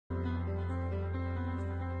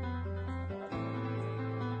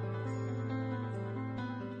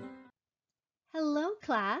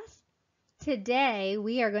class. Today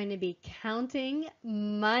we are going to be counting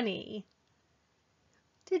money.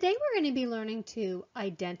 Today we're going to be learning to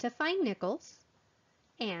identify nickels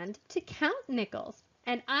and to count nickels.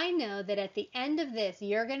 And I know that at the end of this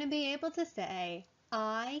you're going to be able to say,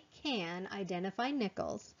 I can identify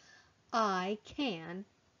nickels. I can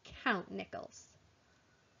count nickels.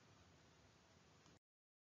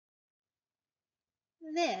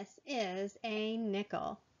 This is a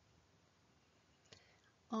nickel.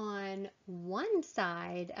 On one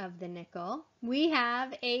side of the nickel, we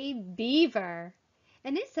have a beaver,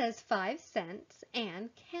 and it says 5 cents and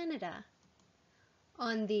Canada.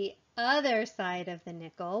 On the other side of the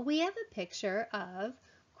nickel, we have a picture of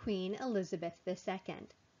Queen Elizabeth II.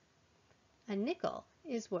 A nickel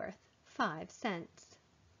is worth 5 cents.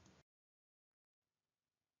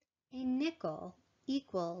 A nickel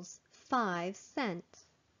equals 5 cents.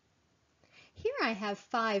 Here I have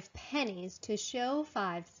 5 pennies to show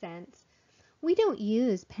 5 cents. We don't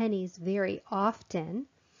use pennies very often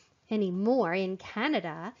anymore in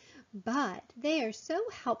Canada, but they are so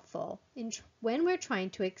helpful when we're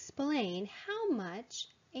trying to explain how much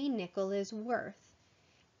a nickel is worth.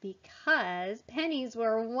 Because pennies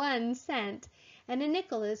were 1 cent and a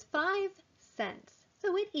nickel is 5 cents,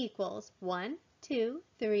 so it equals 1, 2,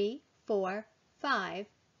 3, 4, 5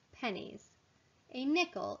 pennies. A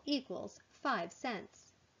nickel equals 5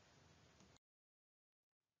 cents.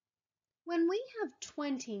 When we have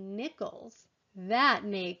 20 nickels, that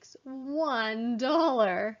makes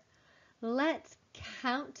 $1. Let's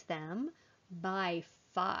count them by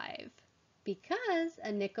 5 because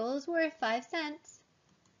a nickel is worth 5 cents.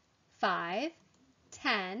 5,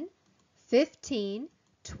 10, 15,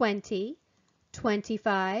 20,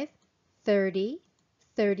 25, 30,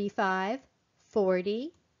 35,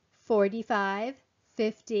 40, 45,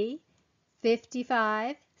 50,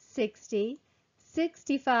 55, 60,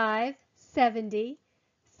 65, 70,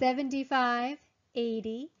 75,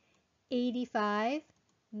 80, 85,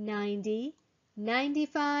 90,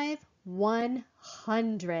 95,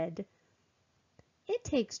 100. It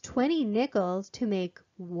takes 20 nickels to make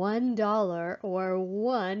 $1 or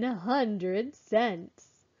 100 cents.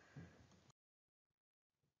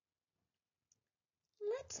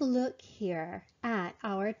 Let's look here at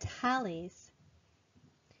our tallies.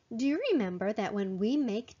 Do you remember that when we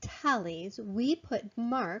make tallies, we put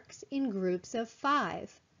marks in groups of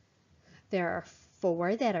 5? There are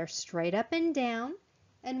 4 that are straight up and down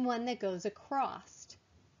and 1 that goes across.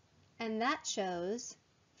 And that shows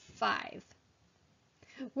 5.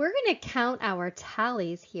 We're going to count our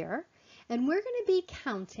tallies here, and we're going to be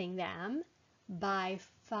counting them by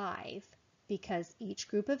 5 because each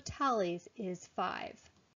group of tallies is 5.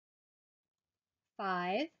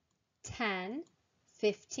 5, 10,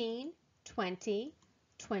 15, 20,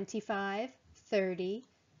 25, 30,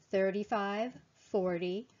 35,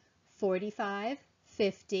 40, 45,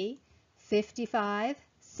 50, 55,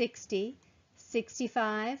 60,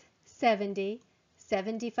 65, 70,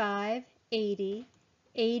 75, 80,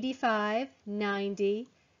 85, 90,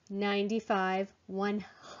 95,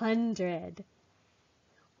 100.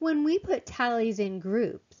 When we put tallies in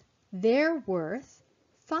groups, they're worth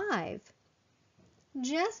 5.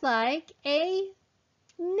 Just like a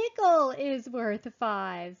nickel is worth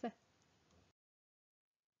 5.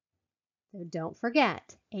 So don't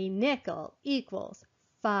forget, a nickel equals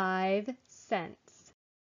 5 cents.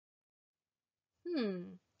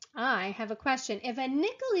 I have a question. If a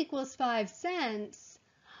nickel equals 5 cents,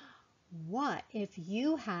 what if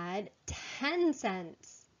you had 10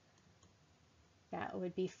 cents? That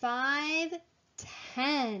would be 5,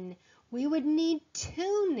 10. We would need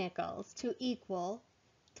 2 nickels to equal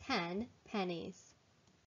 10 pennies.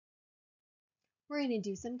 We're going to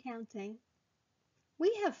do some counting.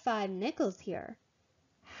 We have 5 nickels here.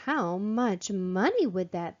 How much money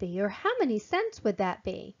would that be, or how many cents would that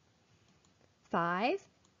be? 5,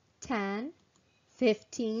 10,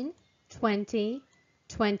 15, 20,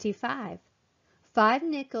 25. 5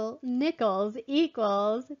 nickels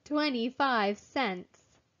equals 25 cents.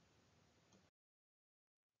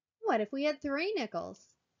 What if we had 3 nickels?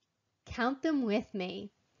 Count them with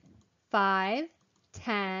me. 5,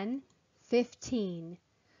 10, 15.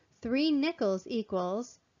 3 nickels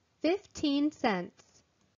equals 15 cents.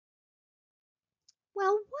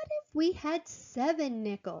 Well, what if we had 7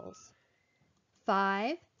 nickels?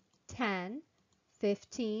 5, 10,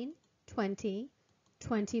 15, 20,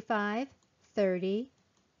 25, 30,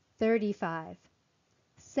 35.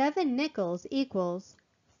 7 nickels equals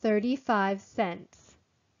 35 cents.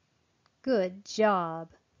 Good job.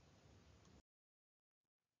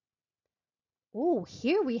 Oh,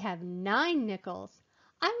 here we have 9 nickels.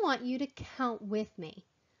 I want you to count with me.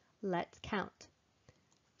 Let's count.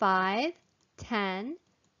 5, 10,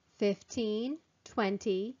 15,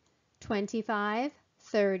 20, 25,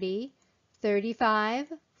 30,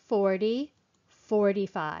 35, 40,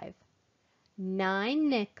 45. 9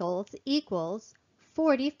 nickels equals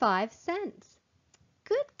 45 cents.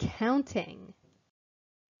 Good counting.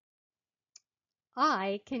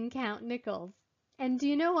 I can count nickels. And do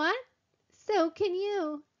you know what? So can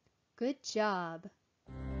you. Good job.